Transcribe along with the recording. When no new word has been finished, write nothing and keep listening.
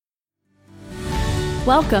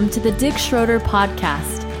Welcome to the Dick Schroeder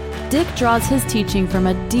Podcast. Dick draws his teaching from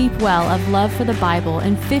a deep well of love for the Bible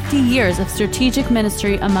and 50 years of strategic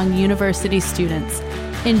ministry among university students.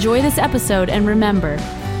 Enjoy this episode and remember,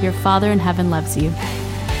 your Father in heaven loves you.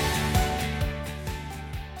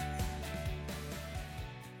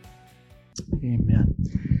 Amen.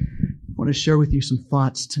 I want to share with you some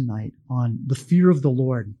thoughts tonight on the fear of the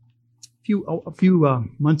Lord. A few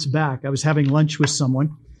months back, I was having lunch with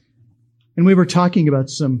someone, and we were talking about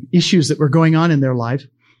some issues that were going on in their life.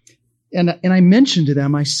 And I mentioned to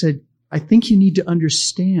them, I said, I think you need to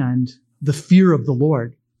understand the fear of the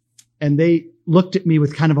Lord. And they looked at me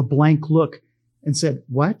with kind of a blank look and said,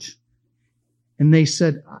 what? And they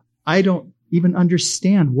said, I don't even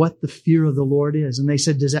understand what the fear of the Lord is. And they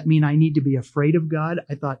said, does that mean I need to be afraid of God?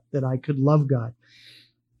 I thought that I could love God.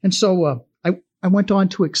 And so I went on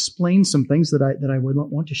to explain some things that I would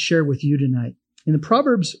want to share with you tonight. In the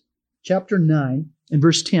Proverbs chapter 9 and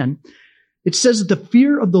verse 10, it says that the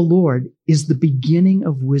fear of the Lord is the beginning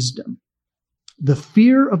of wisdom. The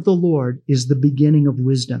fear of the Lord is the beginning of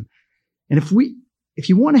wisdom. And if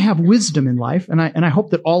you want to have wisdom in life, and I hope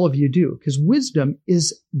that all of you do, because wisdom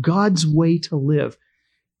is God's way to live.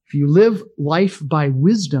 If you live life by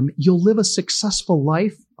wisdom, you'll live a successful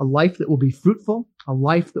life, a life that will be fruitful, a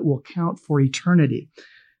life that will count for eternity.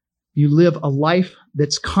 You live a life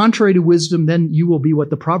that's contrary to wisdom, then you will be what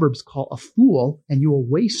the Proverbs call a fool, and you will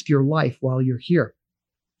waste your life while you're here.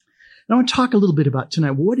 And I want to talk a little bit about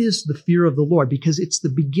tonight, what is the fear of the Lord? Because it's the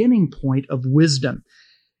beginning point of wisdom.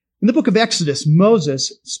 In the book of Exodus,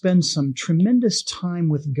 Moses spends some tremendous time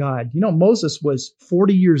with God. You know, Moses was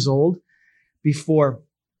 40 years old before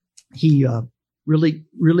he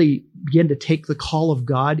really began to take the call of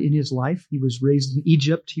God in his life. He was raised in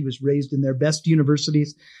Egypt. He was raised in their best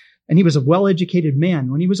universities. And he was a well-educated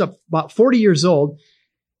man. When he was about 40 years old,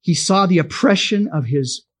 he saw the oppression of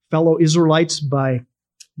his fellow Israelites by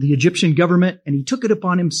the Egyptian government, and he took it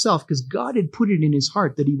upon himself because God had put it in his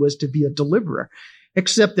heart that he was to be a deliverer,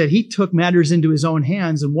 except that he took matters into his own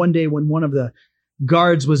hands. And one day when one of the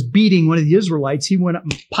guards was beating one of the Israelites, he went up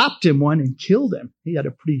and popped him one and killed him. He had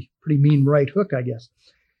a pretty mean right hook, I guess,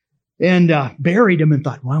 and buried him and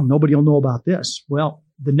thought, well, nobody will know about this. Well,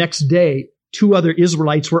 the next day, two other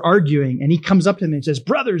Israelites were arguing, and he comes up to them and says,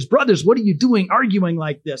 brothers, what are you doing arguing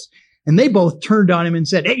like this? And they both turned on him and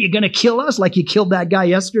said, hey, you're going to kill us like you killed that guy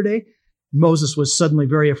yesterday? Moses was suddenly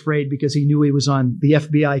very afraid because he knew he was on the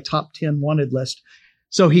FBI top 10 wanted list.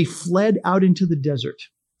 So he fled out into the desert,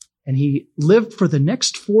 and he lived for the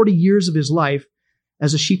next 40 years of his life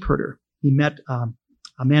as a sheep herder. He met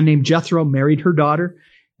a man named Jethro, married her daughter,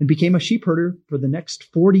 and became a sheep herder for the next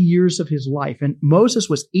 40 years of his life. And Moses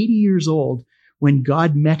was 80 years old when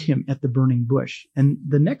God met him at the burning bush. And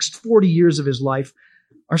the next 40 years of his life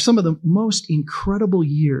are some of the most incredible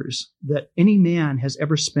years that any man has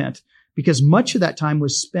ever spent, because much of that time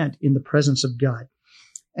was spent in the presence of God.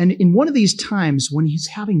 And in one of these times when he's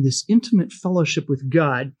having this intimate fellowship with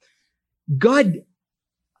God,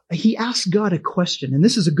 he asked God a question. And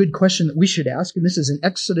this is a good question that we should ask. And this is in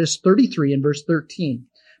Exodus 33 and verse 13.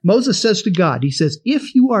 Moses says to God, he says,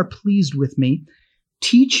 if you are pleased with me,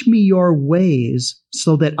 teach me your ways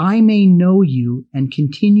so that I may know you and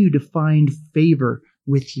continue to find favor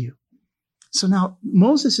with you. So now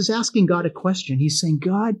Moses is asking God a question. He's saying,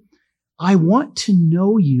 God, I want to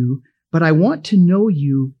know you, but I want to know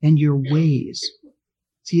you and your ways.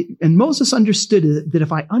 See, and Moses understood that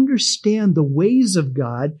if I understand the ways of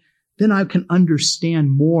God, then I can understand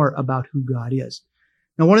more about who God is.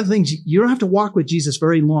 Now, one of the things, you don't have to walk with Jesus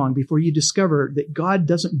very long before you discover that God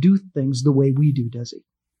doesn't do things the way we do, does he?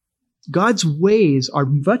 God's ways are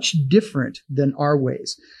much different than our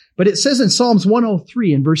ways. But it says in Psalms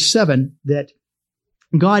 103 and verse 7 that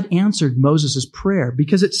God answered Moses' prayer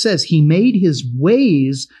because it says he made his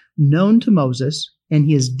ways known to Moses and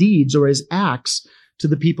his deeds or his acts to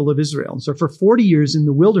the people of Israel. And so for 40 years in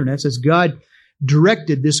the wilderness, as God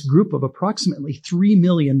directed this group of approximately 3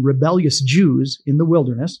 million rebellious Jews in the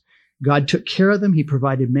wilderness, God took care of them. He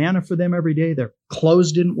provided manna for them every day. Their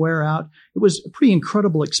clothes didn't wear out. It was a pretty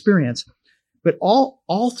incredible experience. But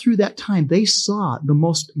all through that time, they saw the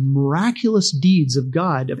most miraculous deeds of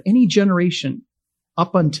God of any generation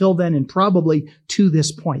up until then and probably to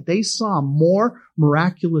this point. They saw more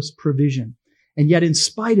miraculous provision. And yet in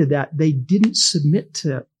spite of that, they didn't submit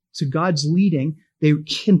to God's leading. They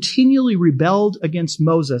continually rebelled against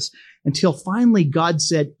Moses until finally God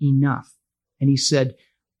said, enough. And he said,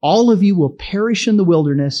 all of you will perish in the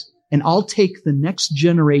wilderness, and I'll take the next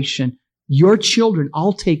generation Your children,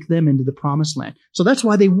 I'll take them into the promised land. So that's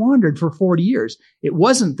why they wandered for 40 years. It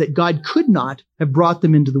wasn't that God could not have brought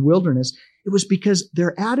them into the wilderness. It was because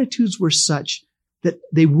their attitudes were such that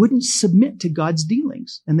they wouldn't submit to God's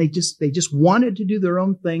dealings. And they just wanted to do their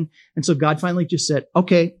own thing. And so God finally just said,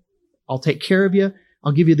 okay, I'll take care of you.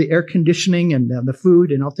 I'll give you the air conditioning and the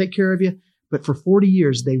food, and I'll take care of you. But for 40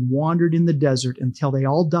 years, they wandered in the desert until they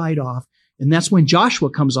all died off. And that's when Joshua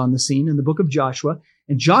comes on the scene in the book of Joshua.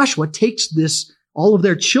 And Joshua takes all of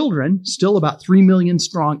their children, still about 3 million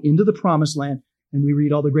strong, into the promised land. And we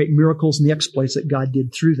read all the great miracles and the exploits that God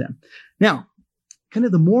did through them. Now, kind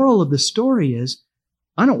of the moral of the story is,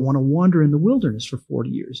 I don't want to wander in the wilderness for 40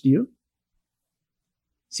 years. Do you?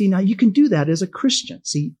 See, now you can do that as a Christian.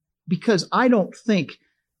 See, because I don't think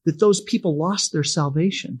that those people lost their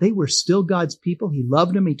salvation. They were still God's people. He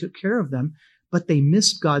loved them. He took care of them, but they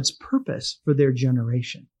missed God's purpose for their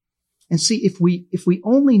generation. And see, if we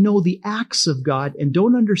only know the acts of God and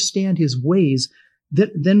don't understand his ways,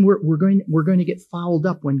 then we're going to get fouled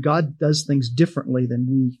up when God does things differently than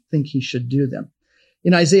we think he should do them.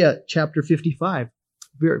 In Isaiah chapter 55,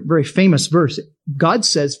 very, very famous verse, God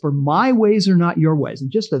says, "For my ways are not your ways.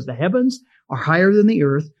 And just as the heavens are higher than the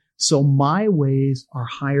earth, so my ways are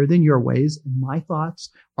higher than your ways, and my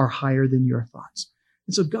thoughts are higher than your thoughts."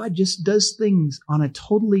 And so God just does things on a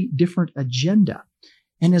totally different agenda.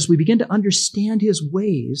 And as we begin to understand his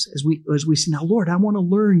ways, as we say, now, Lord, I want to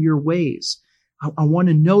learn your ways. I want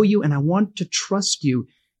to know you, and I want to trust you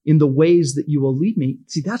in the ways that you will lead me.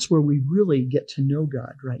 See, that's where we really get to know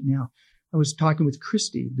God right now. I was talking with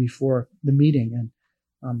Christy before the meeting,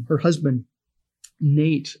 and her husband,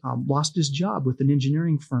 Nate, lost his job with an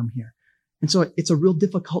engineering firm here. And so it's a real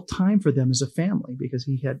difficult time for them as a family because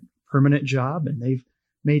he had a permanent job and they've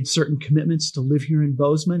made certain commitments to live here in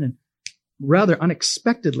Bozeman. And rather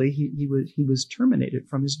unexpectedly, he was terminated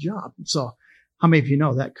from his job. And so how many of you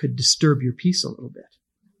know that could disturb your peace a little bit?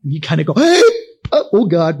 And you kind of go, hey, oh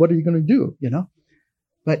God, what are you going to do?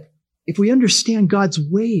 But if we understand God's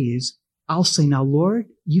ways, I'll say, now, Lord,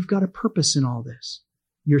 you've got a purpose in all this.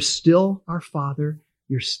 You're still our Father.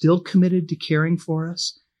 You're still committed to caring for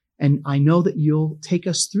us. And I know that you'll take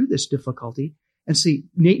us through this difficulty. And see,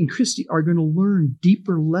 Nate and Christy are going to learn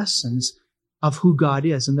deeper lessons of who God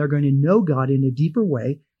is. And they're going to know God in a deeper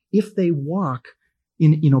way if they walk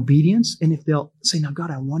in obedience. And if they'll say, now,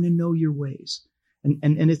 God, I want to know your ways. And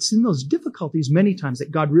it's in those difficulties many times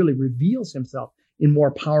that God really reveals himself in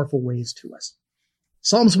more powerful ways to us.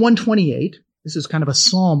 Psalms 128, this is kind of a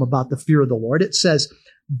psalm about the fear of the Lord. It says,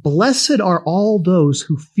 "Blessed are all those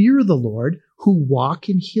who fear the Lord, who walk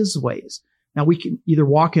in his ways." Now, we can either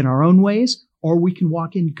walk in our own ways or we can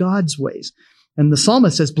walk in God's ways. And the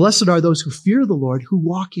psalmist says, "Blessed are those who fear the Lord, who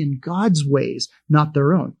walk in God's ways, not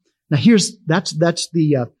their own." Now, that's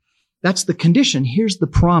the condition. Here's the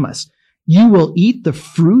promise. You will eat the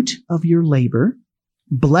fruit of your labor.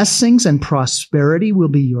 Blessings and prosperity will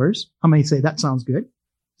be yours. How many say that sounds good?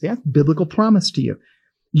 See, that's biblical promise to you.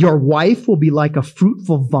 Your wife will be like a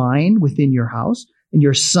fruitful vine within your house, and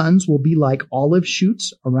your sons will be like olive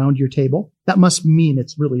shoots around your table. That must mean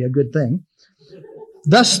it's really a good thing.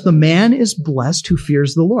 Thus the man is blessed who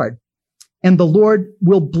fears the Lord. And the Lord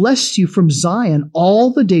will bless you from Zion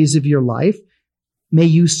all the days of your life. May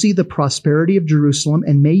you see the prosperity of Jerusalem,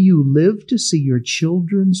 and may you live to see your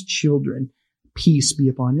children's children. Peace be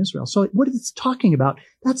upon Israel. So what it's talking about,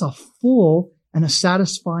 that's a full and a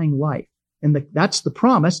satisfying life. And that's the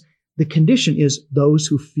promise. The condition is those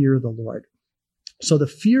who fear the Lord. So the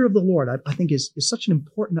fear of the Lord, I think, is such an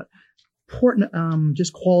important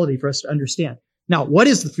just quality for us to understand. Now, what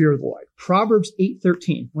is the fear of the Lord? Proverbs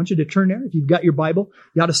 8:13. I want you to turn there. If you've got your Bible,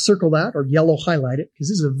 you ought to circle that or yellow highlight it, because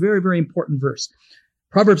this is a very, very important verse.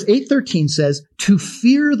 Proverbs 8:13 says, "To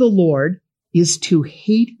fear the Lord is to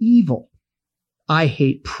hate evil. I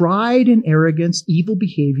hate pride and arrogance, evil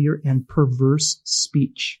behavior, and perverse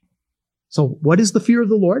speech." So what is the fear of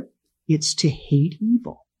the Lord? It's to hate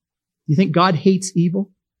evil. You think God hates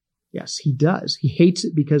evil? Yes, he does. He hates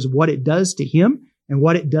it because of what it does to him and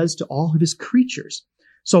what it does to all of his creatures.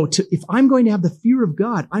 So if I'm going to have the fear of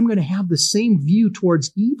God, I'm going to have the same view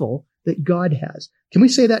towards evil that God has. Can we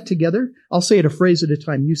say that together? I'll say it a phrase at a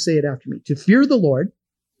time. You say it after me. To fear the Lord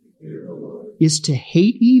is to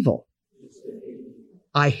hate evil.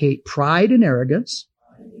 I hate pride and arrogance,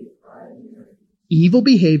 evil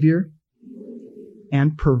behavior,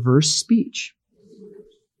 and perverse speech.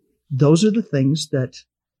 Those are the things that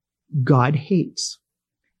God hates.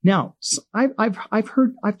 Now,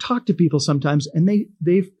 I've talked to people sometimes, and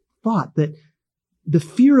they've thought that the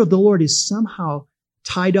fear of the Lord is somehow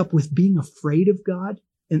tied up with being afraid of God.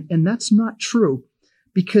 And that's not true,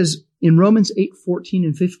 because In Romans 8:14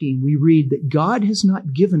 and 15, we read that God has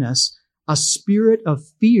not given us a spirit of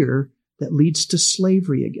fear that leads to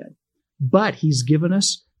slavery again, but he's given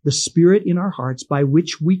us the Spirit in our hearts by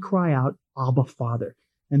which we cry out, Abba, Father.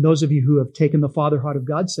 And those of you who have taken the Fatherhood of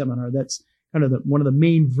God seminar, that's kind of one of the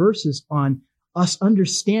main verses on us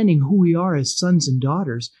understanding who we are as sons and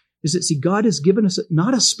daughters, is that, see, God has given us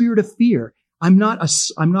not a spirit of fear. I'm not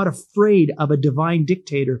afraid of a divine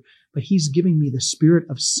dictator, but he's giving me the spirit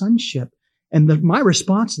of sonship. And my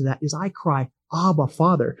response to that is I cry, Abba,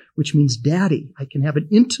 Father, which means daddy. I can have an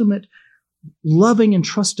intimate, loving and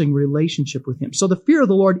trusting relationship with him. So the fear of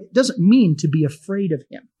the Lord doesn't mean to be afraid of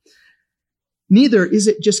him. Neither is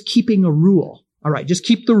it just keeping a rule. All right, just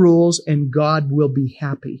keep the rules and God will be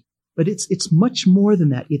happy. But it's much more than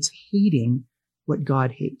that. It's hating what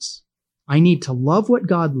God hates. I need to love what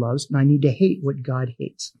God loves, and I need to hate what God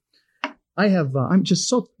hates. I'm just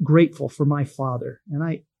so grateful for my father.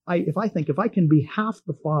 And if I can be half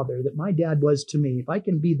the father that my dad was to me, if I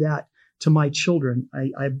can be that to my children,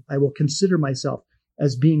 I will consider myself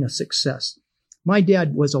as being a success. My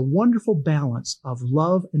dad was a wonderful balance of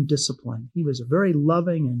love and discipline. He was a very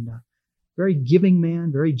loving and very giving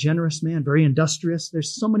man, very generous man, very industrious.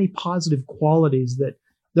 There's so many positive qualities that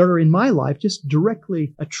are in my life just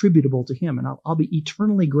directly attributable to him. And I'll be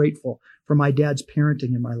eternally grateful for my dad's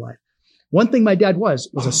parenting in my life. One thing my dad was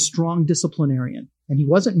a strong disciplinarian. And he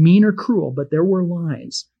wasn't mean or cruel, but there were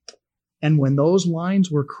lines. And when those lines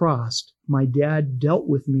were crossed, my dad dealt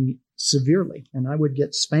with me severely. And I would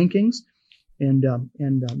get spankings. And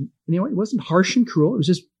it wasn't harsh and cruel. It was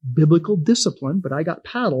just biblical discipline. But I got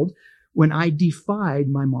paddled when I defied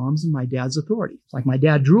my mom's and my dad's authority. It's like my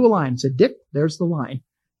dad drew a line and said, Dick, there's the line.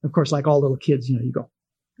 Of course, like all little kids, you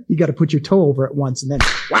got to put your toe over it once and then,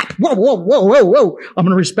 whoa, I'm going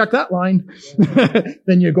to respect that line.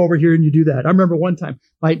 Then you go over here and you do that. I remember one time,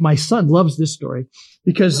 my son loves this story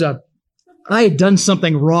because I had done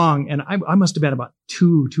something wrong and I must have been about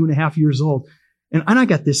 2.5 years old. And I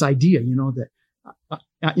got this idea, that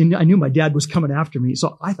I knew my dad was coming after me.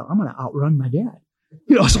 So I thought, I'm going to outrun my dad.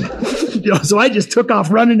 So I just took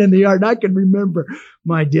off running in the yard. And I can remember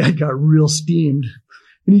my dad got real steamed.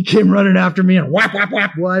 And he came running after me and whap, whap,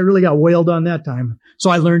 whap. Well, I really got wailed on that time.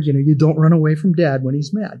 So I learned, you don't run away from dad when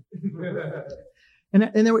he's mad. And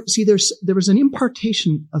there was an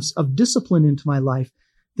impartation of discipline into my life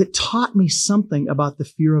that taught me something about the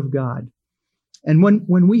fear of God. And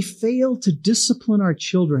when we fail to discipline our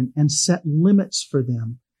children and set limits for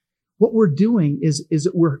them, what we're doing is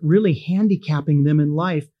that we're really handicapping them in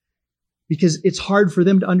life, because it's hard for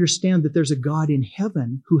them to understand that there's a God in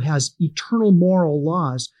heaven who has eternal moral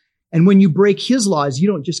laws. And when you break his laws, you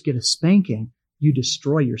don't just get a spanking, you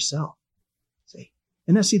destroy yourself. See?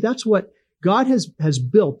 And that's what God has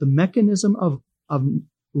built, the mechanism of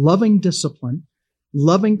loving discipline,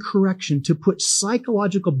 loving correction, to put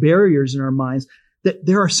psychological barriers in our minds that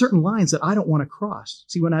there are certain lines that I don't want to cross.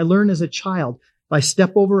 See, when I learned as a child, if I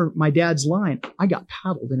step over my dad's line, I got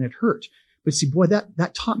paddled and it hurt. But see, boy,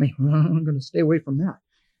 that taught me, I'm going to stay away from that.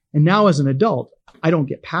 And now as an adult, I don't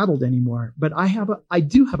get paddled anymore, but I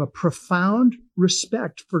do have a profound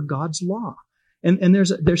respect for God's law. And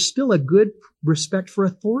there's still a good respect for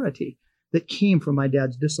authority that came from my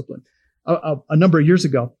dad's discipline. A number of years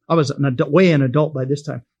ago, I was way an adult by this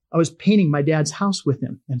time. I was painting my dad's house with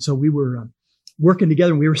him. And so we were working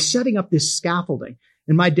together and we were setting up this scaffolding.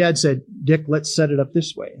 And my dad said, Dick, let's set it up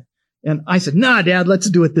this way. And I said, nah, Dad, let's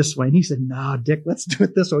do it this way. And he said, nah, Dick, let's do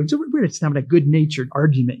it this way. So we're just having a good-natured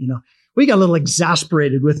argument, We got a little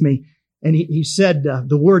exasperated with me. And he said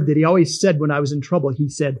the word that he always said when I was in trouble. He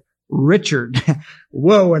said, Richard.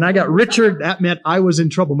 Whoa. And I got Richard. That meant I was in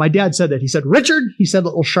trouble. My dad said that. He said, Richard. He said a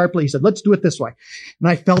little sharply. He said, let's do it this way. And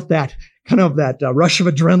I felt that kind of that rush of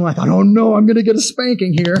adrenaline. I thought, oh no, I'm going to get a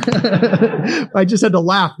spanking here. I just had to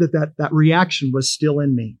laugh that reaction was still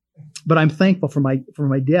in me. But I'm thankful for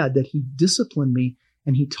my dad that he disciplined me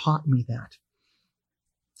and he taught me that.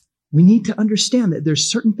 We need to understand that there's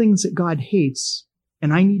certain things that God hates,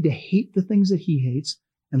 and I need to hate the things that he hates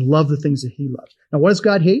and love the things that he loves. Now, what does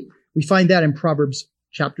God hate? We find that in Proverbs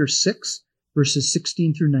chapter 6, verses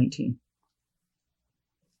 16 through 19.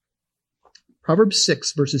 Proverbs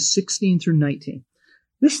 6, verses 16 through 19.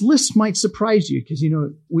 This list might surprise you because,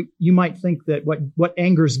 you might think that what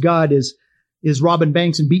angers God is robbing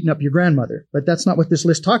banks and beating up your grandmother. But that's not what this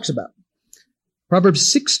list talks about. Proverbs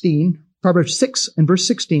 6 and verse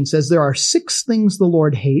 16 says, there are 6 things the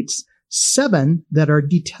Lord hates, 7 that are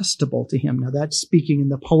detestable to him. Now that's speaking in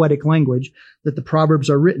the poetic language that the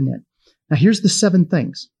Proverbs are written in. Now here's the 7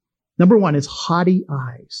 things. Number 1 is haughty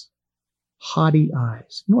eyes. Haughty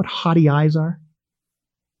eyes. You know what haughty eyes are?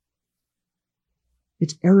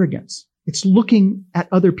 It's arrogance. It's looking at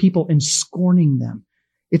other people and scorning them.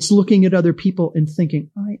 It's looking at other people and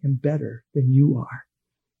thinking, I am better than you are.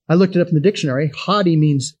 I looked it up in the dictionary. Haughty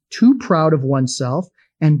means too proud of oneself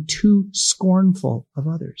and too scornful of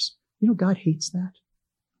others. You know, God hates that.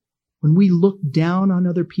 When we look down on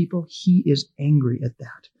other people, he is angry at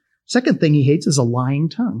that. Second thing he hates is a lying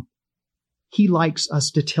tongue. He likes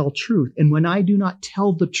us to tell truth. And when I do not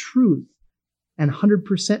tell the truth and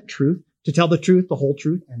 100% truth, to tell the truth, the whole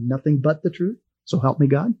truth, and nothing but the truth, so help me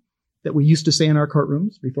God, that we used to say in our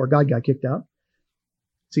courtrooms before God got kicked out.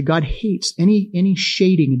 See, God hates any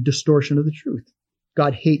shading and distortion of the truth.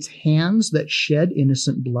 God hates hands that shed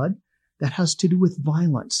innocent blood. That has to do with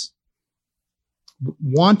violence.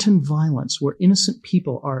 Wanton violence, where innocent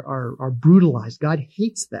people are brutalized. God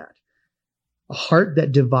hates that. A heart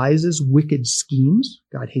that devises wicked schemes.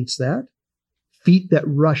 God hates that. Feet that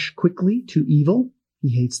rush quickly to evil. He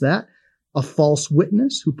hates that. A false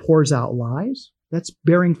witness who pours out lies. That's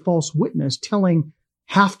bearing false witness, telling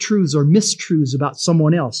half-truths or mistruths about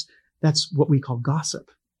someone else. That's what we call gossip.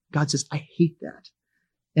 God says, I hate that.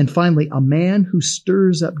 And finally, a man who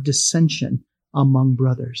stirs up dissension among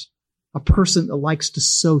brothers. A person that likes to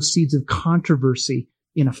sow seeds of controversy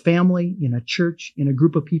in a family, in a church, in a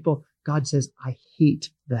group of people. God says, I hate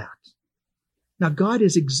that. Now, God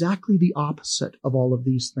is exactly the opposite of all of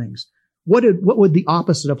these things. What would the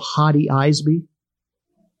opposite of haughty eyes be?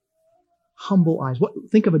 Humble eyes.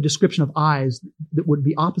 Think of a description of eyes that would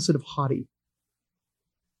be opposite of haughty.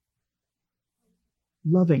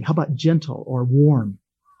 Loving. How about gentle or warm?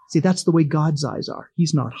 See, that's the way God's eyes are.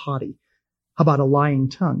 He's not haughty. How about a lying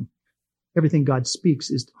tongue? Everything God speaks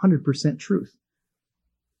is 100% truth.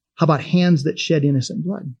 How about hands that shed innocent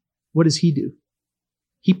blood? What does he do?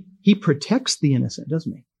 He protects the innocent,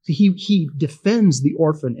 doesn't he? See, he defends the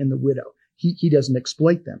orphan and the widow. He doesn't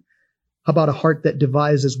exploit them. How about a heart that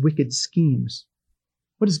devises wicked schemes?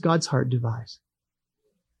 What does God's heart devise?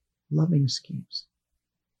 Loving schemes.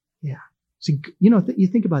 Yeah. See, you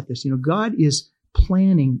think about this. God is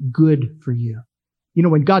planning good for you.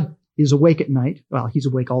 When God is awake at night, well, he's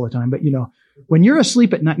awake all the time, but when you're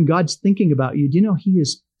asleep at night and God's thinking about you, do you know he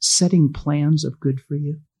is setting plans of good for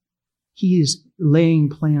you? He is laying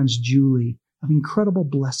plans, Julie, of incredible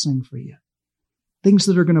blessing for you. Things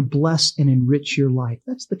that are going to bless and enrich your life.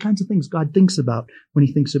 That's the kinds of things God thinks about when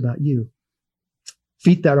he thinks about you.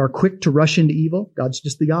 Feet that are quick to rush into evil. God's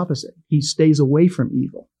just the opposite. He stays away from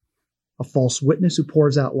evil. A false witness who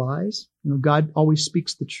pours out lies. God always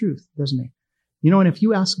speaks the truth, doesn't he? And if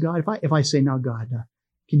you ask God, if I say, now God,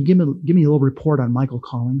 can you give me a little report on Michael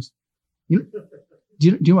Collins? Do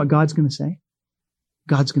you know what God's going to say?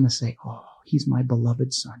 God's going to say, oh, he's my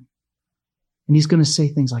beloved son. And he's going to say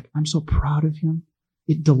things like, I'm so proud of him.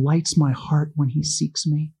 It delights my heart when he seeks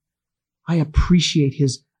me. I appreciate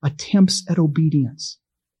his attempts at obedience.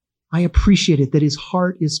 I appreciate it that his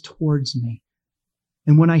heart is towards me.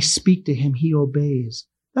 And when I speak to him, he obeys.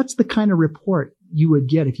 That's the kind of report you would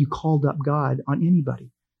get if you called up God on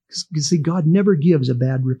anybody. Because see, God never gives a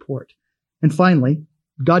bad report. And finally,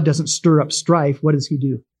 God doesn't stir up strife. What does he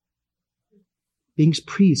do? Being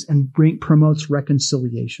peace and promotes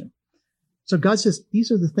reconciliation. So God says,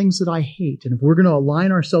 these are the things that I hate. And if we're going to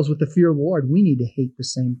align ourselves with the fear of the Lord, we need to hate the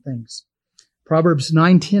same things. Proverbs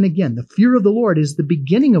 9:10 again, the fear of the Lord is the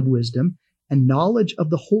beginning of wisdom, and knowledge of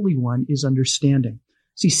the Holy One is understanding.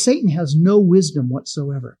 See, Satan has no wisdom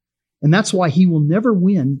whatsoever. And that's why he will never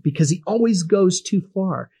win, because he always goes too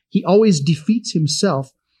far. He always defeats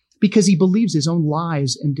himself because he believes his own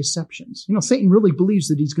lies and deceptions. Satan really believes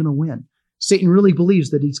that he's going to win. Satan really believes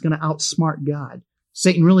that he's going to outsmart God.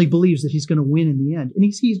 Satan really believes that he's going to win in the end. And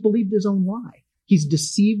he's believed his own lie. He's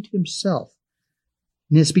deceived himself.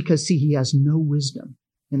 And it's because, see, he has no wisdom.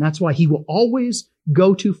 And that's why he will always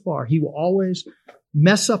go too far. He will always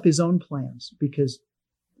mess up his own plans, because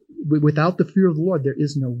without the fear of the Lord, there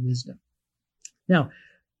is no wisdom. Now,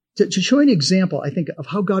 to show an example, I think, of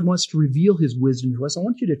how God wants to reveal his wisdom to us, I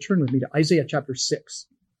want you to turn with me to Isaiah chapter 6.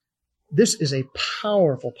 This is a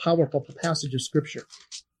powerful, powerful passage of Scripture.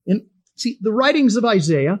 And see, the writings of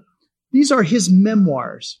Isaiah, these are his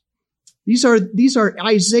memoirs. These are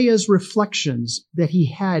Isaiah's reflections that he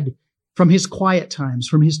had from his quiet times,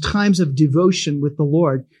 from his times of devotion with the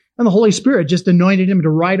Lord. And the Holy Spirit just anointed him to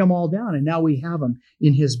write them all down, and now we have them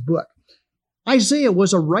in his book. Isaiah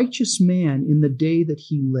was a righteous man in the day that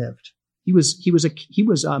he lived. He was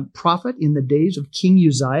a prophet in the days of King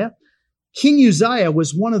Uzziah. King Uzziah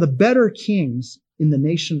was one of the better kings in the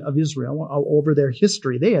nation of Israel over their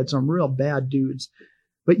history. They had some real bad dudes.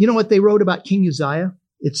 But you know what they wrote about King Uzziah?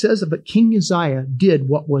 It says that King Uzziah did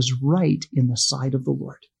what was right in the sight of the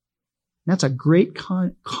Lord. That's a great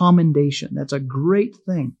commendation. That's a great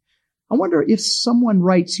thing. I wonder if someone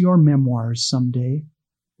writes your memoirs someday,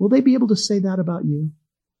 will they be able to say that about you?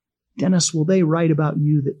 Dennis, will they write about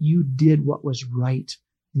you that you did what was right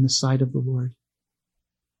in the sight of the Lord?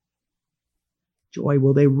 Joy,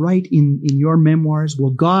 will they write in your memoirs?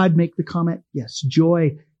 Will God make the comment? Yes,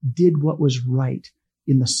 Joy did what was right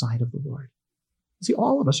in the sight of the Lord. See,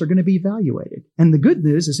 all of us are going to be evaluated. And the good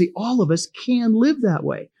news is, all of us can live that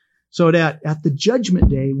way. So that at the judgment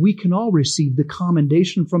day, we can all receive the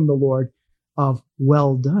commendation from the Lord of,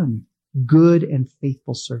 well done, good and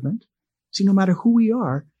faithful servant. See, no matter who we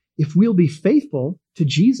are, if we'll be faithful to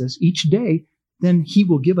Jesus each day, then he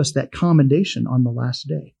will give us that commendation on the last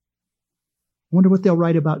day. I wonder what they'll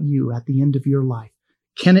write about you at the end of your life.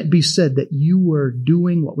 Can it be said that you were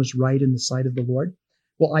doing what was right in the sight of the Lord?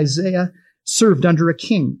 Well, Isaiah served under a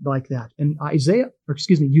king like that. And Uzziah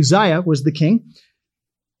was the king.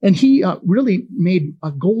 And he really made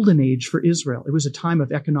a golden age for Israel. It was a time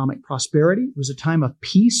of economic prosperity. It was a time of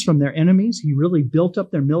peace from their enemies. He really built up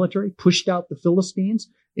their military, pushed out the Philistines,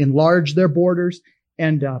 enlarged their borders.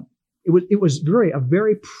 And it was a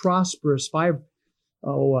very prosperous 30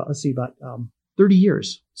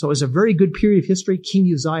 years. So it was a very good period of history.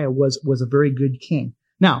 King Uzziah was a very good king.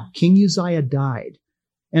 Now, King Uzziah died.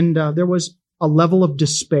 And there was a level of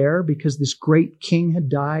despair because this great king had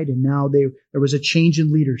died, and now there was a change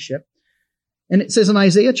in leadership. And it says in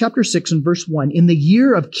Isaiah chapter 6 and verse 1, in the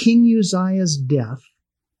year of King Uzziah's death,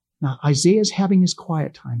 now Isaiah's having his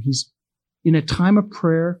quiet time. He's in a time of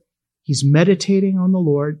prayer. He's meditating on the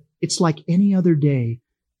Lord. It's like any other day,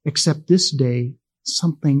 except this day,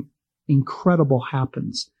 something incredible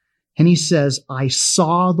happens. And he says, I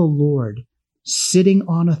saw the Lord sitting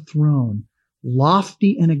on a throne,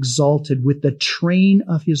 lofty and exalted, with the train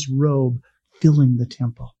of his robe filling the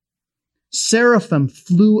temple. Seraphim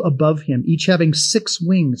flew above him, each having 6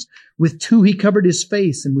 wings. With 2 he covered his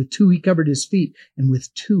face, and with 2 he covered his feet, and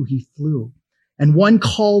with 2 he flew. And one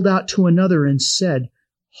called out to another and said,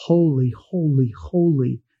 Holy, holy,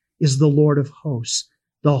 holy is the Lord of hosts.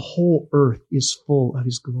 The whole earth is full of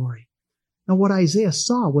his glory. Now what Isaiah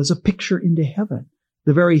saw was a picture into heaven,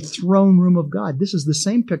 the very throne room of God. This is the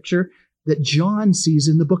same picture that John sees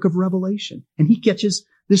in the book of Revelation. And he catches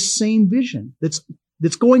this same vision that's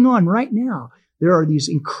going on right now. There are these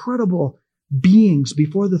incredible beings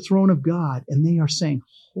before the throne of God, and they are saying,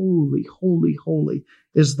 Holy, holy, holy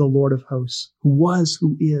is the Lord of hosts, who was,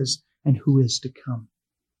 who is, and who is to come.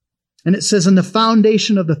 And it says, and the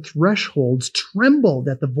foundation of the thresholds trembled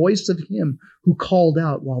at the voice of him who called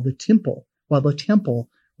out while the temple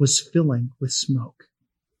was filling with smoke.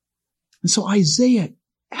 And so Isaiah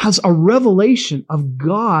has a revelation of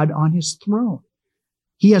God on his throne.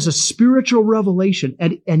 He has a spiritual revelation,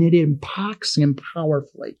 and it impacts him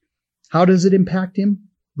powerfully. How does it impact him?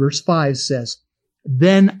 Verse 5 says,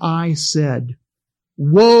 Then I said,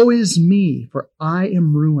 Woe is me, for I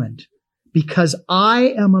am ruined, because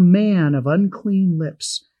I am a man of unclean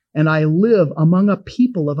lips, and I live among a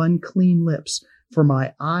people of unclean lips, for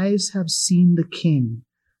my eyes have seen the King,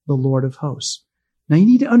 the Lord of hosts. Now you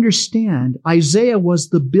need to understand, Isaiah was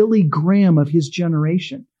the Billy Graham of his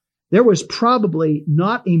generation. There was probably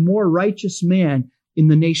not a more righteous man in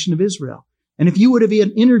the nation of Israel. And if you would have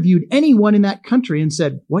interviewed anyone in that country and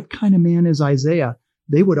said, what kind of man is Isaiah?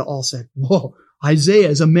 They would have all said, whoa, Isaiah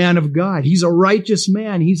is a man of God. He's a righteous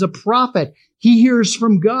man. He's a prophet. He hears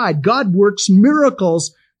from God. God works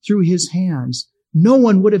miracles through his hands. No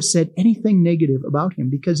one would have said anything negative about him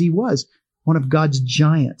because he was one of God's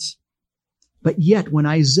giants. But yet, when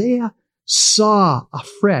Isaiah saw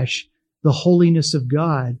afresh the holiness of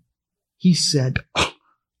God, he said,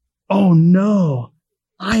 Oh no,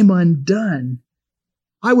 I'm undone.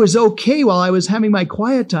 I was okay while I was having my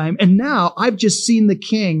quiet time, and now I've just seen the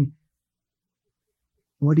King.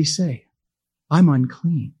 What did he say? I'm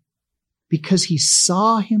unclean. Because he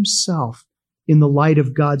saw himself in the light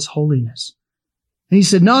of God's holiness. And he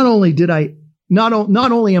said, not only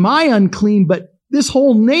am I unclean, but this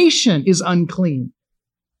whole nation is unclean.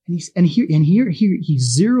 And here he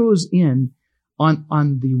zeroes in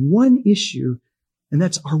on the one issue, and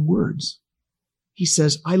that's our words. He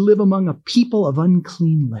says, I live among a people of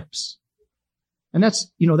unclean lips. And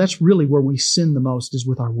that's really where we sin the most, is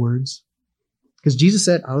with our words. Because Jesus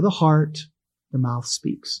said, out of the heart, the mouth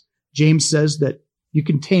speaks. James says that you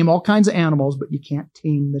can tame all kinds of animals, but you can't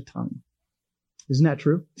tame the tongue. Isn't that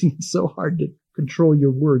true? It's so hard to control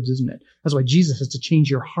your words, isn't it? That's why Jesus has to change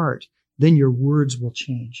your heart. Then your words will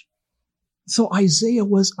change. So Isaiah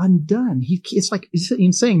was undone. It's like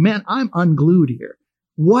he's saying, man, I'm unglued here.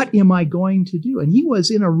 What am I going to do? And he was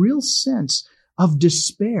in a real sense of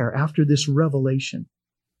despair after this revelation.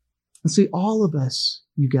 And see, all of us,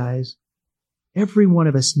 you guys, every one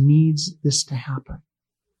of us needs this to happen.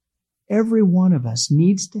 Every one of us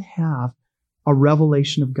needs to have a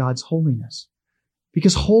revelation of God's holiness.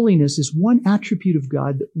 Because holiness is one attribute of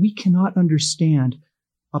God that we cannot understand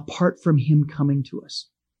apart from Him coming to us.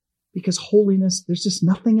 Because holiness, there's just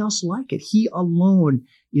nothing else like it. He alone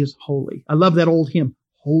is holy. I love that old hymn,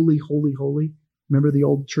 Holy, Holy, Holy. Remember the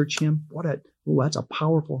old church hymn? That's a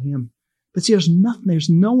powerful hymn. But see, there's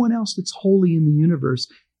no one else that's holy in the universe,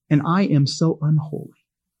 and I am so unholy.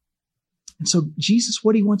 And so Jesus,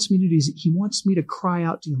 what He wants me to do is He wants me to cry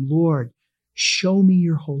out to Him, Lord, show me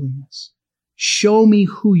your holiness. Show me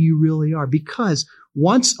who you really are. Because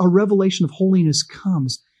once a revelation of holiness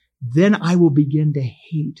comes, then I will begin to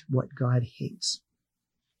hate what God hates.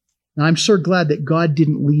 Now, I'm so glad that God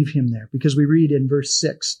didn't leave him there, because we read in verse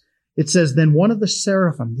 6, it says, then one of the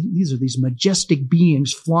seraphim, these are these majestic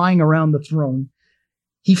beings flying around the throne,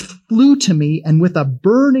 he flew to me, and with a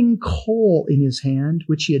burning coal in his hand,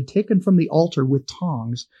 which he had taken from the altar with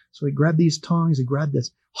tongs. So he grabbed these tongs, he grabbed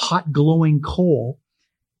this hot glowing coal,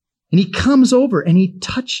 and he comes over and he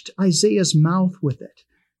touched Isaiah's mouth with it.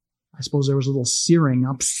 I suppose there was a little searing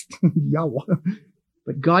up.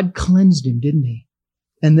 But God cleansed him, didn't He?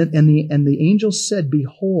 And the angel said,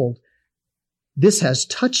 behold, this has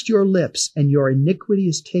touched your lips, and your iniquity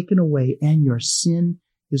is taken away, and your sin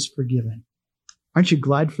is forgiven. Aren't you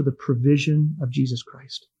glad for the provision of Jesus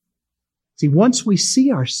Christ? See, once we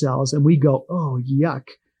see ourselves and we go, oh, yuck,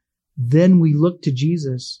 then we look to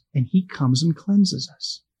Jesus and He comes and cleanses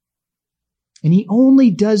us. And He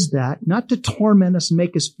only does that, not to torment us and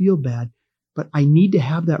make us feel bad, but I need to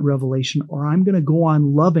have that revelation, or I'm going to go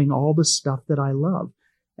on loving all the stuff that I love.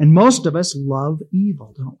 And most of us love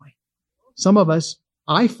evil, don't we? Some of us,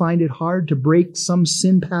 I find it hard to break some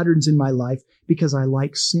sin patterns in my life because I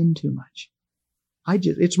like sin too much.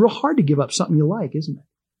 It's real hard to give up something you like, isn't it?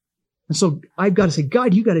 And so I've got to say,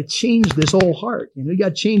 God, you got to change this old heart. You got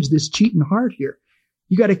to change this cheating heart here.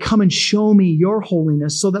 You got to come and show me your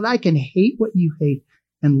holiness so that I can hate what you hate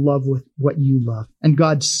and love with what you love. And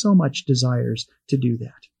God so much desires to do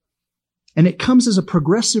that. And it comes as a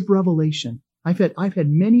progressive revelation. I've had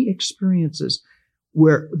many experiences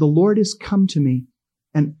where the Lord has come to me,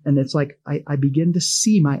 and it's like I begin to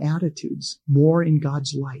see my attitudes more in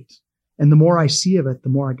God's light. And the more I see of it, the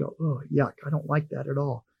more I go, oh, yuck, I don't like that at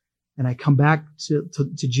all. And I come back to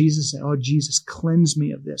Jesus and say, oh, Jesus, cleanse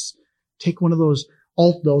me of this. Take one of those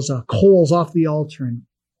coals off the altar and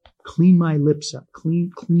clean my lips up,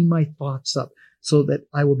 clean my thoughts up so that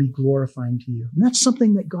I will be glorifying to you. And that's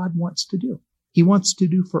something that God wants to do. He wants to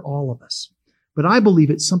do for all of us. But I believe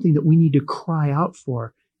it's something that we need to cry out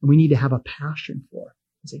for, and we need to have a passion for.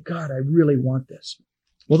 And say, God, I really want this.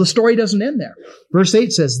 Well, the story doesn't end there. Verse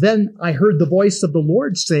 8 says, then I heard the voice of the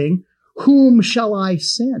Lord saying, whom shall I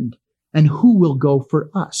send? And who will go for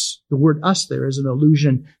us? The word us there is an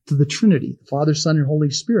allusion to the Trinity, the Father, Son, and Holy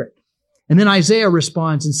Spirit. And then Isaiah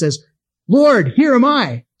responds and says, Lord, here am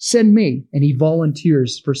I, send me. And he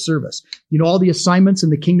volunteers for service. You know, all the assignments in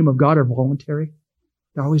the kingdom of God are voluntary.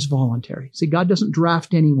 They're always voluntary. See, God doesn't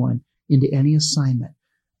draft anyone into any assignment,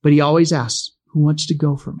 but He always asks, who wants to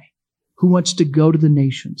go for me? Who wants to go to the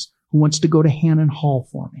nations? Who wants to go to Hannon Hall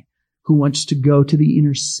for me? Who wants to go to the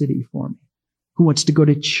inner city for me? Who wants to go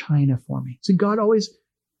to China for me? See, God always,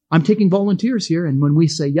 I'm taking volunteers here. And when we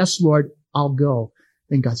say, yes, Lord, I'll go,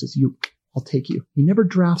 then God says, I'll take you. He never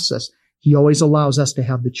drafts us. He always allows us to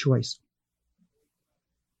have the choice.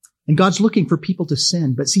 And God's looking for people to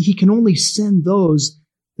send. But see, He can only send those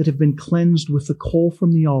that have been cleansed with the coal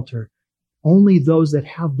from the altar. Only those that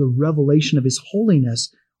have the revelation of His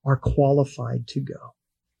holiness are qualified to go.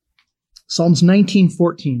 Psalms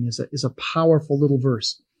 19:14 is a powerful little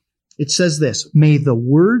verse. It says this, may the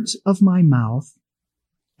words of my mouth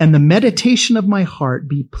and the meditation of my heart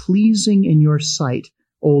be pleasing in your sight,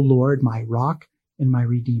 O Lord, my rock and my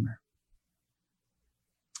redeemer.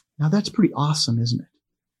 Now that's pretty awesome, isn't it?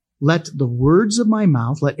 Let the words of my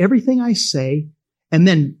mouth, let everything I say, and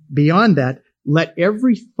then beyond that, let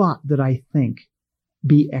every thought that I think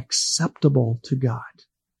be acceptable to God.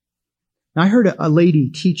 Now, I heard a lady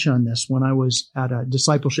teach on this when I was at a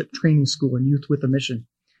discipleship training school in Youth with a Mission.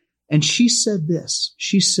 And she said this.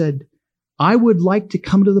 She said, I would like to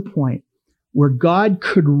come to the point where God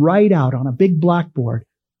could write out on a big blackboard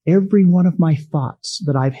every one of my thoughts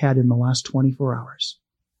that I've had in the last 24 hours.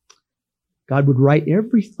 God would write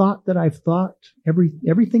every thought that I've thought,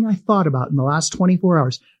 everything I thought about in the last 24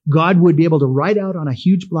 hours. God would be able to write out on a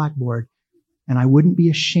huge blackboard, and I wouldn't be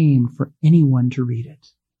ashamed for anyone to read it.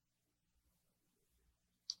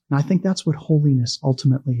 And I think that's what holiness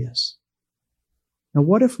ultimately is. Now,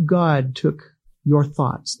 what if God took your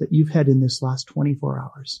thoughts that you've had in this last 24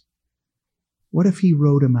 hours? What if he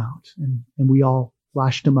wrote them out and we all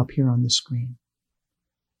flashed them up here on the screen?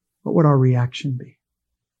 What would our reaction be?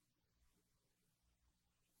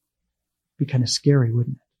 It'd be kind of scary,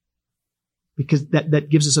 wouldn't it? Because that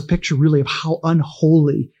gives us a picture really of how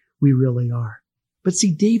unholy we really are. But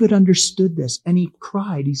see, David understood this and he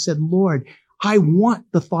cried. He said, Lord, I want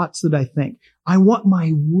the thoughts that I think. I want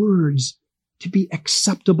my words to be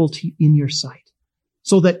acceptable to you in your sight.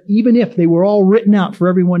 So that even if they were all written out for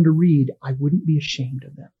everyone to read, I wouldn't be ashamed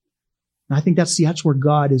of them. And I think that's where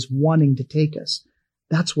God is wanting to take us.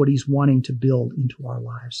 That's what he's wanting to build into our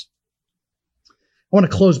lives. I want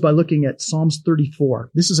to close by looking at Psalms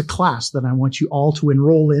 34. This is a class that I want you all to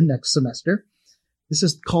enroll in next semester. This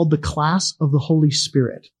is called the Class of the Holy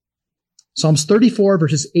Spirit. Psalms 34,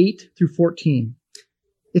 verses 8 through 14.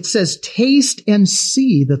 It says, taste and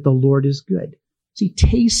see that the Lord is good. See,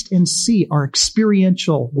 taste and see are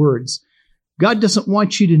experiential words. God doesn't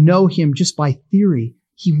want you to know him just by theory.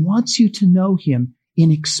 He wants you to know him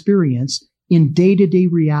in experience, in day-to-day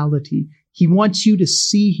reality. He wants you to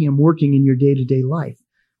see him working in your day-to-day life.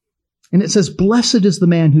 And it says, blessed is the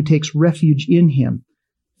man who takes refuge in him.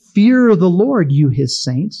 Fear the Lord, you his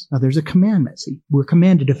saints. Now there's a commandment. See, we're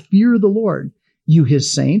commanded to fear the Lord, you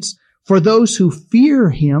his saints. For those who fear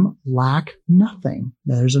him lack nothing.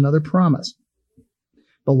 Now there's another promise.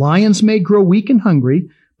 The lions may grow weak and hungry,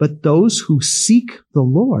 but those who seek the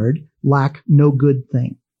Lord lack no good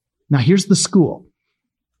thing. Now here's the school.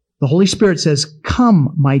 The Holy Spirit says,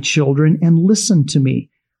 come, my children, and listen to me.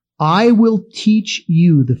 I will teach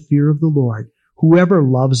you the fear of the Lord. Whoever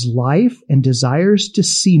loves life and desires to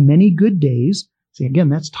see many good days. See, again,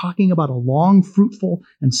 that's talking about a long, fruitful,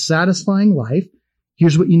 and satisfying life.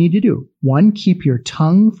 Here's what you need to do. 1, keep your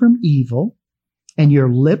tongue from evil and your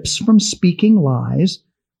lips from speaking lies.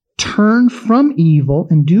 Turn from evil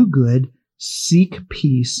and do good. Seek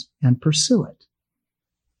peace and pursue it.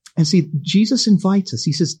 And see, Jesus invites us.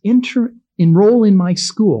 He says, enroll in my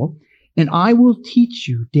school, and I will teach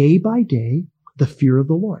you day by day the fear of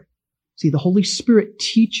the Lord. See, the Holy Spirit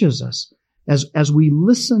teaches us as we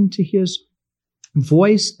listen to his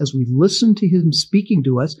voice, as we listen to him speaking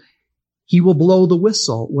to us, he will blow the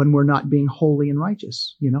whistle when we're not being holy and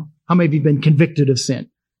righteous. You know, how many of you have been convicted of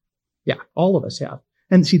sin? Yeah, all of us have.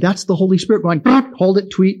 And see, that's the Holy Spirit going, hold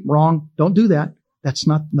it, tweet, wrong. Don't do that. That's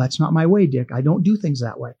not my way, Dick. I don't do things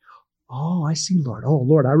that way. Oh, I see, Lord. Oh,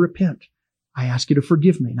 Lord, I repent. I ask you to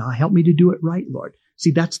forgive me. Now help me to do it right, Lord.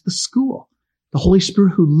 See, that's the school. The Holy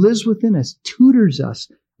Spirit who lives within us tutors us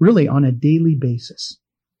really on a daily basis.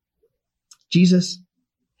 Jesus,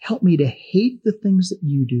 help me to hate the things that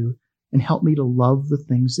you do and help me to love the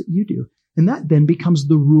things that you do. And that then becomes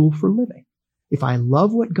the rule for living. If I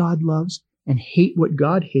love what God loves and hate what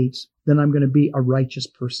God hates, then I'm going to be a righteous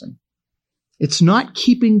person. It's not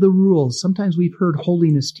keeping the rules. Sometimes we've heard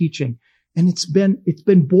holiness teaching, and it's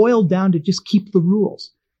been boiled down to just keep the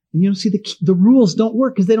rules. And you know, see, the rules don't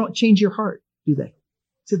work because they don't change your heart, do they?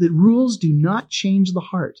 So the rules do not change the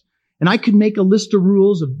heart. And I could make a list of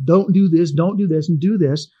rules of don't do this, and do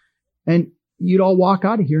this, and you'd all walk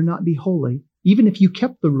out of here and not be holy. Even if you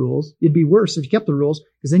kept the rules, it'd be worse if you kept the rules,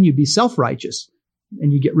 because then you'd be self-righteous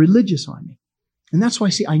and you get religious on me. And that's why,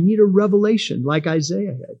 see, I need a revelation like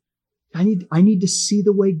Isaiah had. I need to see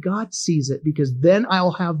the way God sees it, because then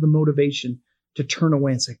I'll have the motivation to turn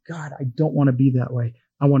away and say, God, I don't want to be that way.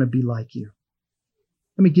 I want to be like you.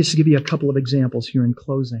 Let me just give you a couple of examples here in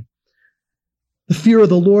closing. The fear of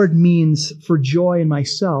the Lord means, for Joy and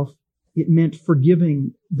myself, it meant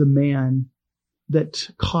forgiving the man that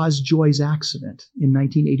caused Joy's accident in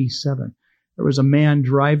 1987. There was a man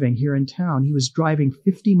driving here in town. He was driving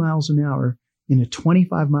 50 miles an hour in a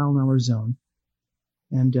 25-mile-an-hour zone.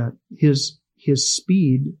 And his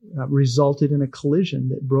speed resulted in a collision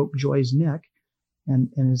that broke Joy's neck and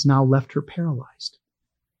has now left her paralyzed.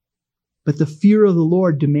 But the fear of the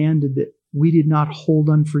Lord demanded that we did not hold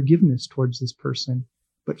unforgiveness towards this person,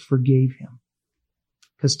 but forgave him.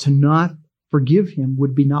 Because to not forgive him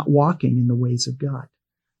would be not walking in the ways of God.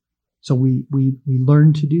 So we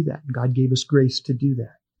learned to do that. God gave us grace to do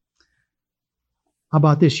that. How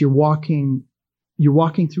about this? You're walking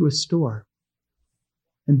through a store,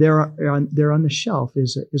 and there on the shelf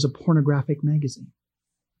is a pornographic magazine.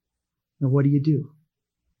 Now, what do?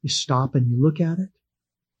 You stop and you look at it?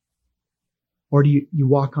 Or do you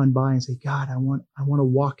walk on by and say, God, I want to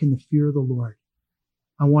walk in the fear of the Lord.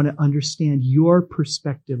 I want to understand your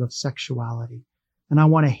perspective of sexuality. And I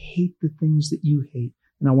want to hate the things that you hate.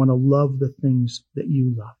 And I want to love the things that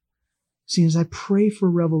you love. See, as I pray for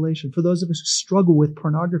revelation, for those of us who struggle with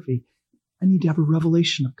pornography, I need to have a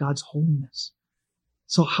revelation of God's holiness.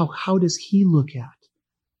 So how does he look at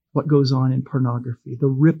what goes on in pornography? The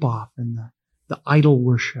ripoff and the idol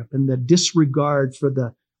worship and the disregard for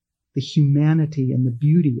the humanity and the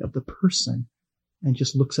beauty of the person, and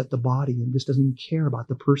just looks at the body and just doesn't even care about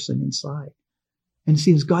the person inside. And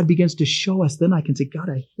see, as God begins to show us, then I can say, God,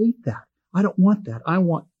 I hate that. I don't want that. I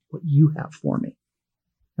want what you have for me.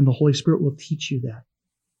 And the Holy Spirit will teach you that.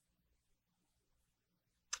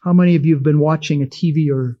 How many of you have been watching a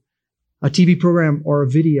TV program or a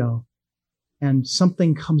video, and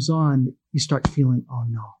something comes on, you start feeling, oh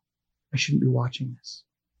no, I shouldn't be watching this.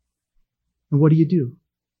 And what do?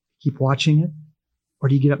 Keep watching it? Or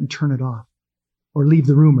do you get up and turn it off? Or leave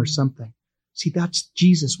the room or something? See, that's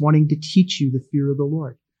Jesus wanting to teach you the fear of the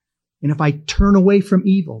Lord. And if I turn away from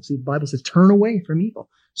evil, see, the Bible says turn away from evil.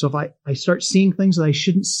 So if I start seeing things that I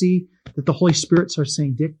shouldn't see, that the Holy Spirit starts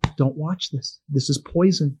saying, Dick, don't watch this. This is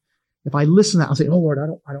poison. If I listen to that, I'll say, oh Lord,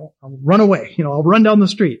 I'll run away. I'll run down the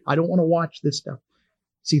street. I don't want to watch this stuff.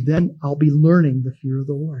 See, then I'll be learning the fear of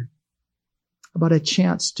the Lord. About a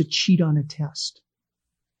chance to cheat on a test.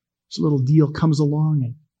 This little deal comes along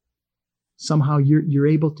and somehow you're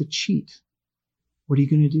able to cheat. What are you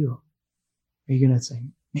going to do? Are you going to say,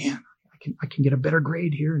 man, I can get a better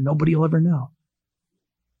grade here and nobody will ever know?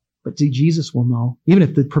 But see, Jesus will know. Even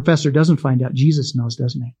if the professor doesn't find out, Jesus knows,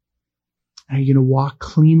 doesn't he? Are you going to walk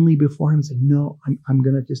cleanly before him and say, no, I'm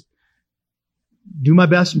going to just do my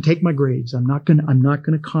best and take my grades. I'm not going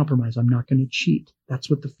to compromise. I'm not going to cheat. That's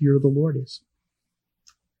what the fear of the Lord is.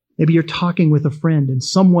 Maybe you're talking with a friend and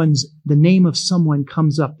the name of someone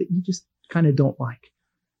comes up that you just kind of don't like.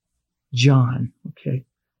 John, okay?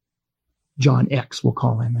 John X, we'll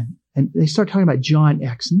call him. And they start talking about John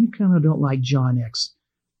X, and you kind of don't like John X.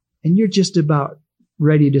 And you're just about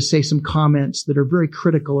ready to say some comments that are very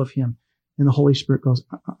critical of him. And the Holy Spirit goes,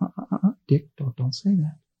 Dick, don't say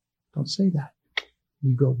that. Don't say that.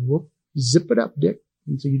 You go, whoop, zip it up, Dick.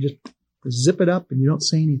 And so you just zip it up and you don't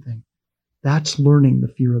say anything. That's learning the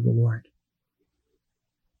fear of the Lord.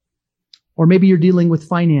 Or maybe you're dealing with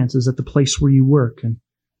finances at the place where you work, and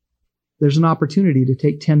there's an opportunity to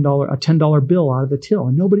take a $10 bill out of the till,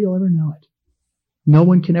 and nobody will ever know it. No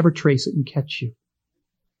one can ever trace it and catch you.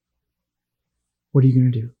 What are you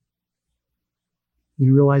going to do?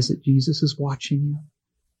 You realize that Jesus is watching you,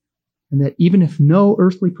 and that even if no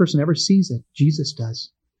earthly person ever sees it, Jesus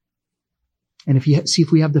does. And if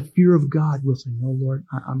we have the fear of God, we'll say, no, Lord,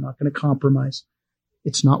 I'm not going to compromise.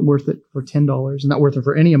 It's not worth it for $10 and not worth it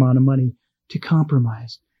for any amount of money to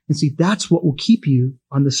compromise. And see, that's what will keep you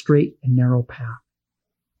on the straight and narrow path.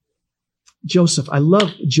 Joseph, I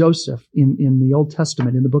love Joseph in the Old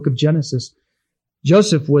Testament, in the book of Genesis.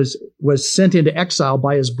 Joseph was sent into exile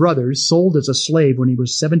by his brothers, sold as a slave when he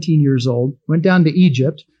was 17 years old, went down to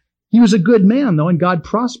Egypt. He was a good man, though, and God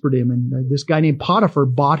prospered him. And this guy named Potiphar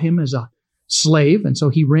bought him as a slave, and so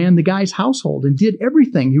he ran the guy's household and did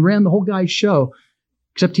everything. He ran the whole guy's show,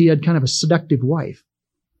 except he had kind of a seductive wife.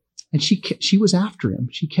 And she was after him.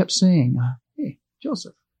 She kept saying, hey,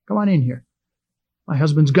 Joseph, come on in here. My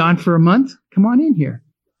husband's gone for a month. Come on in here.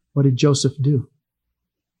 What did Joseph do?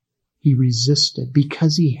 He resisted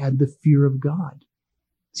because he had the fear of God.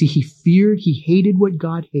 See, he hated what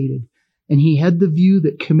God hated. And he had the view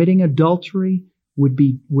that committing adultery would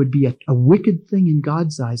be a wicked thing in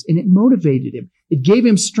God's eyes. And it motivated him. It gave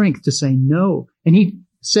him strength to say no. And he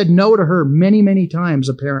said no to her many, many times,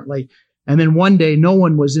 apparently. And then one day, no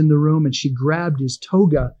one was in the room, and she grabbed his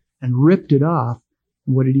toga and ripped it off.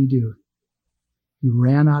 And what did he do? He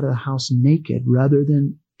ran out of the house naked rather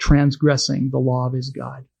than transgressing the law of his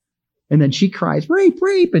God. And then she cries, rape,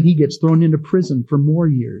 rape, and he gets thrown into prison for more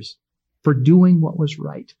years for doing what was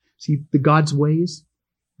right. See, the God's ways.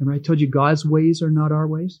 Remember I told you God's ways are not our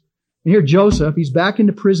ways? And here Joseph, he's back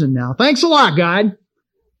into prison now. Thanks a lot, God.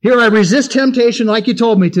 Here I resist temptation like you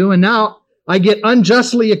told me to, and now I get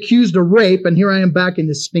unjustly accused of rape, and here I am back in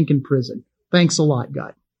this stinking prison. Thanks a lot,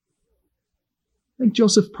 God. I think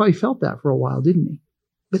Joseph probably felt that for a while, didn't he?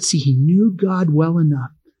 But see, he knew God well enough.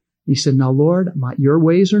 He said, now, Lord, your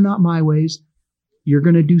ways are not my ways. You're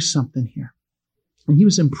going to do something here. And he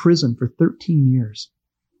was in prison for 13 years.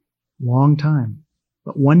 Long time.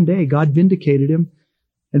 But one day, God vindicated him.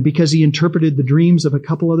 And because he interpreted the dreams of a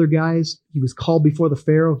couple other guys, he was called before the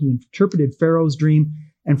Pharaoh. He interpreted Pharaoh's dream.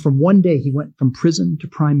 And from one day, he went from prison to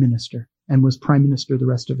prime minister and was prime minister the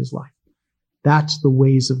rest of his life. That's the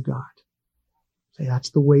ways of God. Say,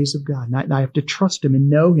 that's the ways of God. And I have to trust him and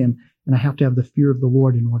know him, and I have to have the fear of the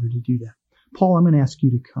Lord in order to do that. Paul, I'm going to ask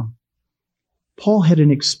you to come. Paul had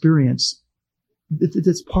an experience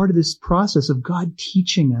it's part of this process of God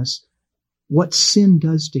teaching us what sin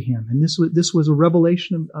does to him. And this was a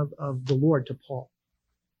revelation of the Lord to Paul.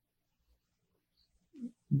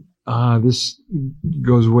 This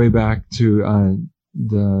goes way back to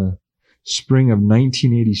the spring of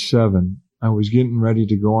 1987. I was getting ready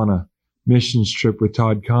to go on a missions trip with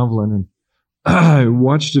Todd Conlon, and I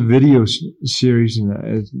watched a video series, and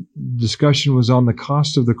a discussion was on the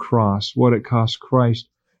cost of the cross, what it cost Christ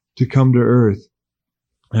to come to earth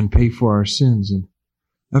and pay for our sins. And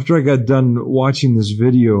after I got done watching this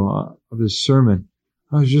video of this sermon,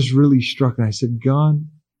 I was just really struck, and I said, God,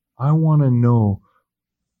 I want to know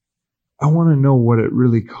what it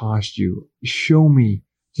really cost you. Show me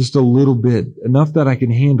just a little bit, enough that I can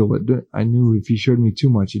handle it. I knew if he showed me too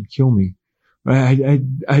much, it'd kill me. I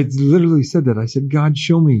literally said that. I said, God,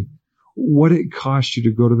 show me what it cost you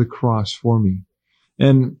to go to the cross for me.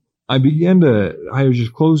 And I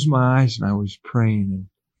just closed my eyes and I was praying,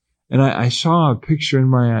 and I saw a picture in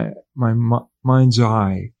my mind's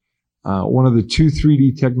eye, one of the 2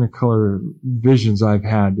 3D Technicolor visions I've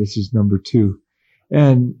had. This is number 2.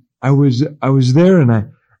 And I was there,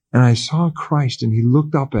 and I saw Christ, and he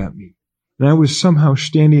looked up at me, and I was somehow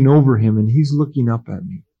standing over him, and he's looking up at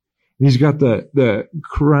me. And he's got the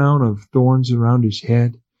crown of thorns around his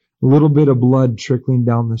head, a little bit of blood trickling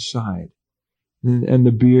down the side, and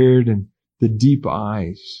the beard and the deep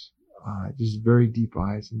eyes, just very deep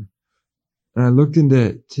eyes. And I looked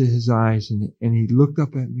into his eyes, and he looked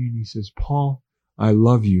up at me, and he says, Paul, I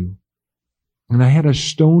love you. And I had a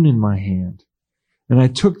stone in my hand, and I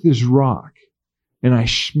took this rock, and I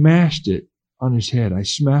smashed it on his head. I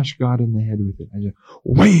smashed God in the head with it. I just,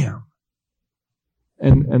 wham!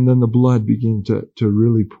 And then the blood began to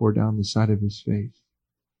really pour down the side of his face.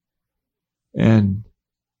 And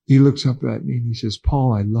he looks up at me and he says,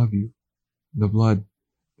 Paul, I love you. The blood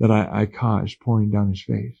that I caught is pouring down his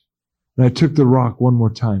face. And I took the rock one more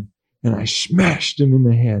time and I smashed him in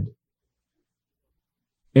the head.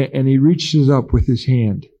 And he reaches up with his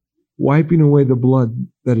hand, wiping away the blood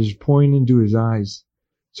that is pouring into his eyes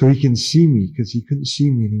so he can see me, because he couldn't see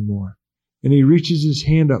me anymore. And he reaches his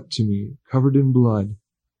hand up to me, covered in blood,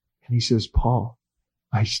 and he says, Paul,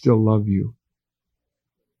 I still love you.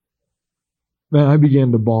 Man, I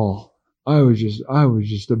began to bawl. I was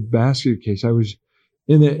just a basket case. I was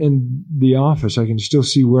in the office. I can still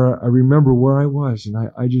see I remember where I was, and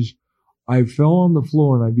I fell on the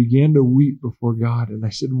floor and I began to weep before God. And I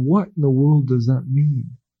said, what in the world does that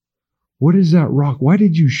mean? What is that rock? Why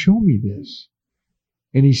did you show me this?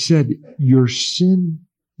 And he said, your sin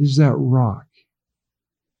is that rock.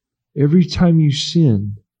 Every time you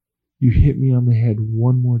sin, you hit me on the head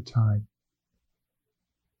one more time.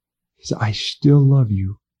 He said, I still love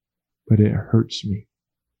you, but it hurts me.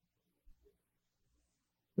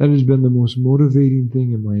 That has been the most motivating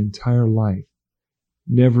thing in my entire life.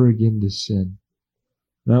 Never again to sin.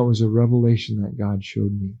 And that was a revelation that God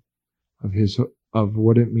showed me of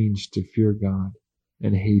what it means to fear God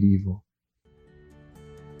and hate evil.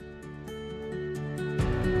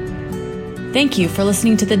 Thank you for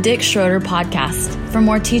listening to the Dick Schroeder Podcast. For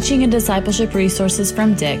more teaching and discipleship resources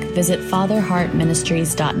from Dick, visit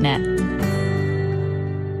fatherheartministries.net.